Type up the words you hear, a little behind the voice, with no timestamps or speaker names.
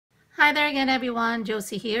Hi there again, everyone.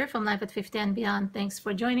 Josie here from Life at 50 and Beyond. Thanks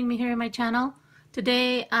for joining me here in my channel.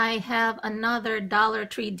 Today I have another Dollar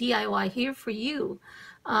Tree DIY here for you.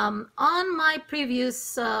 On my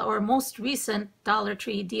previous or most recent Dollar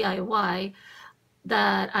Tree DIY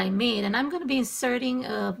that I made, and I'm going to be inserting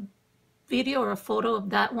a video or a photo of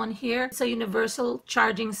that one here. It's a universal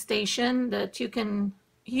charging station that you can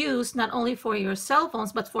use not only for your cell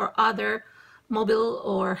phones but for other mobile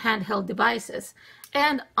or handheld devices.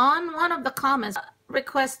 And on one of the comments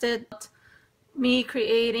requested me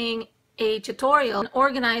creating a tutorial, an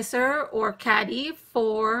organizer or caddy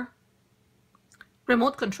for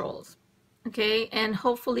remote controls. Okay, and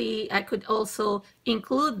hopefully I could also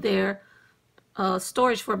include their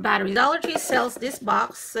storage for batteries. Dollar Tree sells these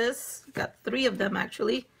boxes, got 3 of them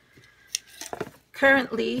actually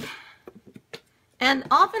currently, and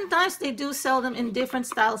oftentimes they do sell them in different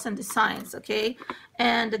styles and designs. Okay,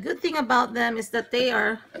 and the good thing about them is that they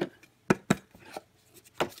are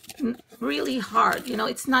really hard. You know,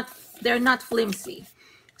 they're not flimsy.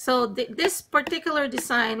 So this particular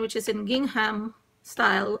design, which is in gingham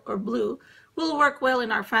style or blue, will work well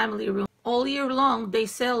in our family room. All year long they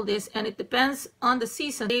sell this, and it depends on the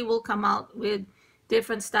season. They will come out with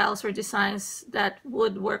different styles or designs that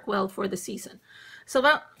would work well for the season.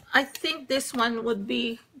 So I think this one would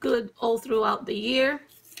be good all throughout the year.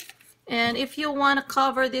 And if you want to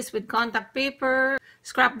cover this with contact paper,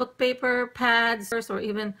 scrapbook paper, pads, or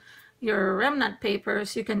even your remnant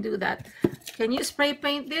papers, you can do that. Can you spray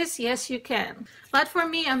paint this? Yes, you can. But for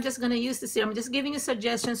me, I'm just going to use this here. I'm just giving you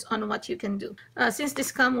suggestions on what you can do. Since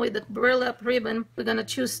this comes with the burlap ribbon, we're going to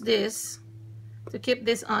choose this to keep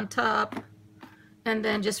this on top, and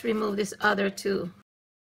then just remove this other 2.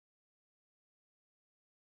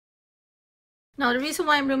 Now, the reason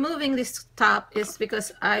why I'm removing this top is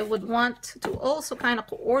because I would want to also kind of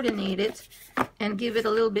coordinate it and give it a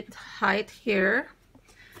little bit height here.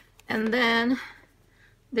 And then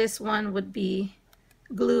this one would be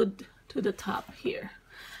glued to the top here.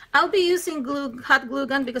 I'll be using hot glue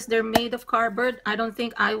gun because they're made of cardboard. I don't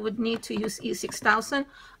think I would need to use E6000,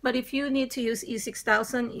 but if you need to use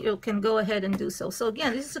E6000, you can go ahead and do so. So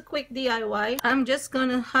again, this is a quick DIY. I'm just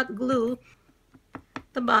gonna hot glue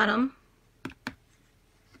the bottom.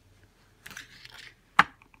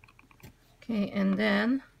 Okay, and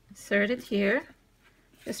then insert it here.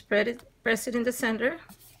 Just press it in the center.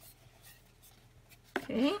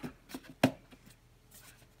 Okay.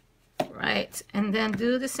 Right, and then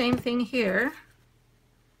do the same thing here.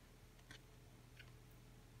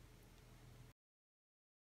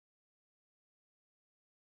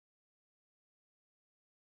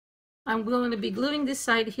 I'm going to be gluing this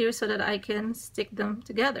side here so that I can stick them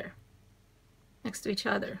together next to each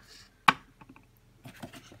other.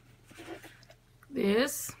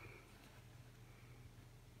 This.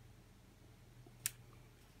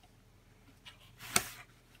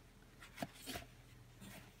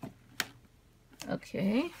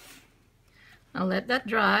 Okay, I'll let that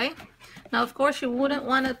dry. Now, of course, you wouldn't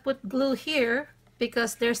want to put glue here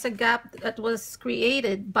because there's a gap that was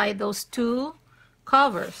created by those 2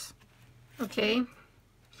 covers. Okay,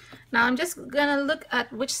 now I'm just gonna look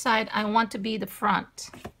at which side I want to be the front.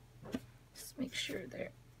 Just make sure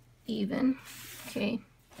they're even. Okay,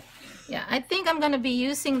 yeah, I think I'm gonna be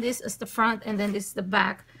using this as the front, and then this is the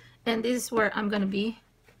back, and this is where I'm gonna be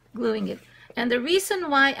gluing it. And the reason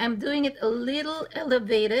why I'm doing it a little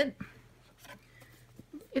elevated,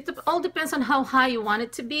 it all depends on how high you want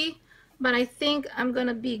it to be, but I think I'm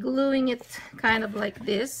gonna be gluing it kind of like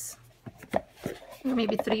this,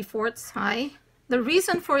 maybe 3/4 high. The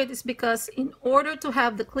reason for it is because in order to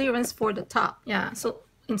have the clearance for the top, yeah, so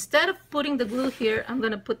instead of putting the glue here, I'm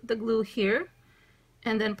gonna put the glue here,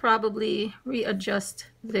 and then probably readjust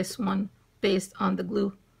this one based on the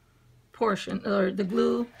glue portion or the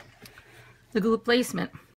glue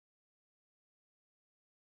placement.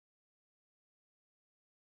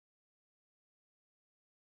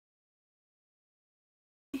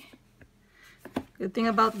 Good thing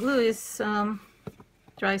about glue is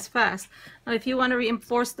dries fast. Now, if you want to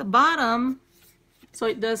reinforce the bottom so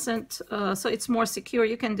it doesn't, so it's more secure,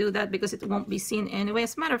 you can do that because it won't be seen anyway.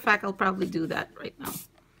 As a matter of fact, I'll probably do that right now.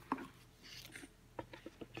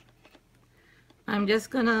 I'm just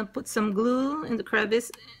gonna put some glue in the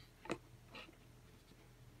crevice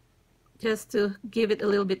just to give it a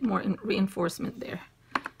little bit more reinforcement there,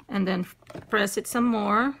 and then press it some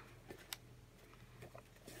more.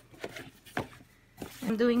 What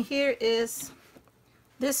I'm doing here is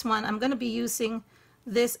this one, I'm going to be using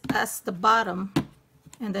this as the bottom,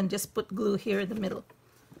 and then just put glue here in the middle.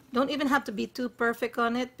 Don't even have to be too perfect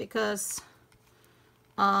on it because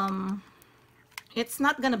it's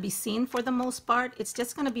not gonna be seen for the most part. It's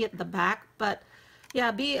just gonna be at the back, but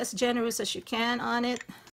yeah, be as generous as you can on it.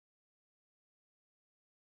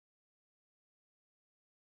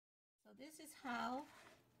 So this is how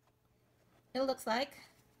it looks like.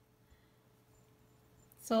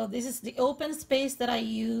 So this is the open space that I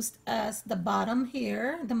used as the bottom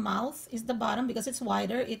here. The mouth is the bottom because it's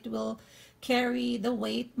wider. It will carry the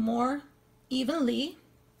weight more evenly.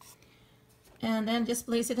 And then just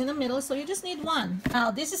place it in the middle. So you just need one.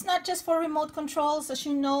 Now this is not just for remote controls. As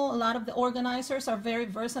you know, a lot of the organizers are very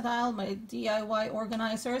versatile, my DIY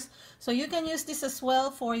organizers. So you can use this as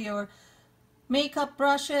well for your makeup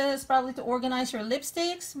brushes, probably to organize your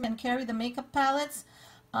lipsticks and carry the makeup palettes.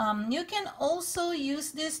 You can also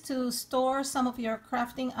use this to store some of your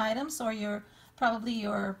crafting items or your probably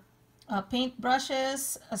your paint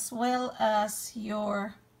brushes, as well as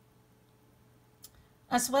your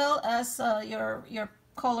your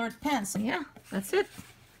colored pens. So yeah, that's it.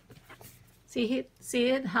 See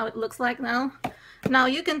it how it looks like now. Now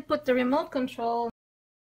you can put the remote control.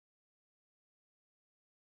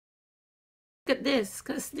 Look at this,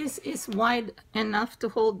 because this is wide enough to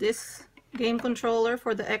hold this game controller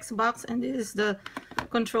for the Xbox, and this is the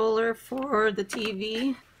controller for the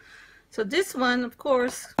TV. So this one, of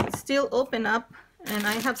course, still open up, and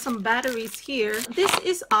I have some batteries here. This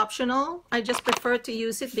is optional. I just prefer to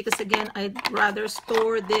use it because, again, I'd rather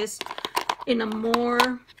store this in a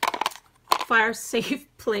more fire-safe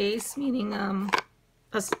place, meaning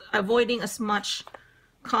avoiding as much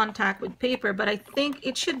contact with paper. But I think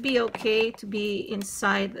it should be okay to be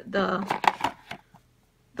inside the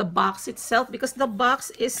box itself, because the box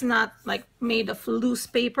is not like made of loose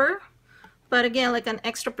paper. But again, like an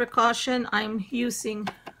extra precaution, I'm using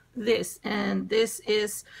this, and this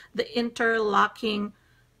is the interlocking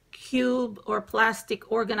cube or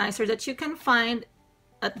plastic organizer that you can find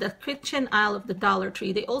at the kitchen aisle of the Dollar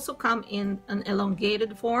Tree. They also come in an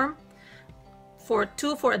elongated form for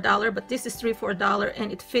 $2 for $1, but this is $3 for $1,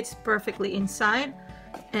 and it fits perfectly inside.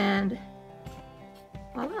 And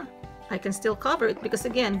voila, I can still cover it because,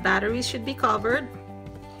 again, batteries should be covered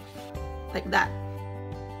like that.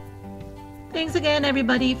 Thanks again,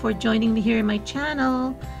 everybody, for joining me here in my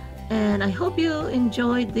channel, and I hope you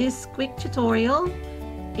enjoyed this quick tutorial.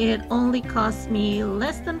 It only cost me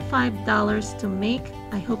less than $5 to make.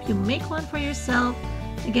 I hope you make one for yourself.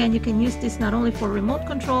 Again, you can use this not only for remote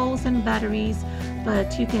controls and batteries,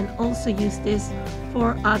 but you can also use this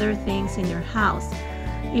for other things in your house.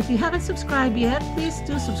 If you haven't subscribed yet, please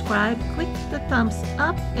do subscribe, click the thumbs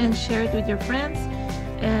up, and share it with your friends.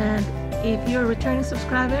 And if you're a returning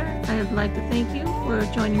subscriber, I'd like to thank you for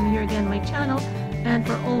joining me here again on my channel and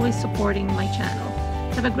for always supporting my channel.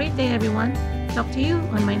 Have a great day, everyone. Talk to you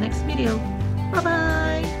on my next video.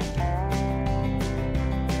 Bye-bye.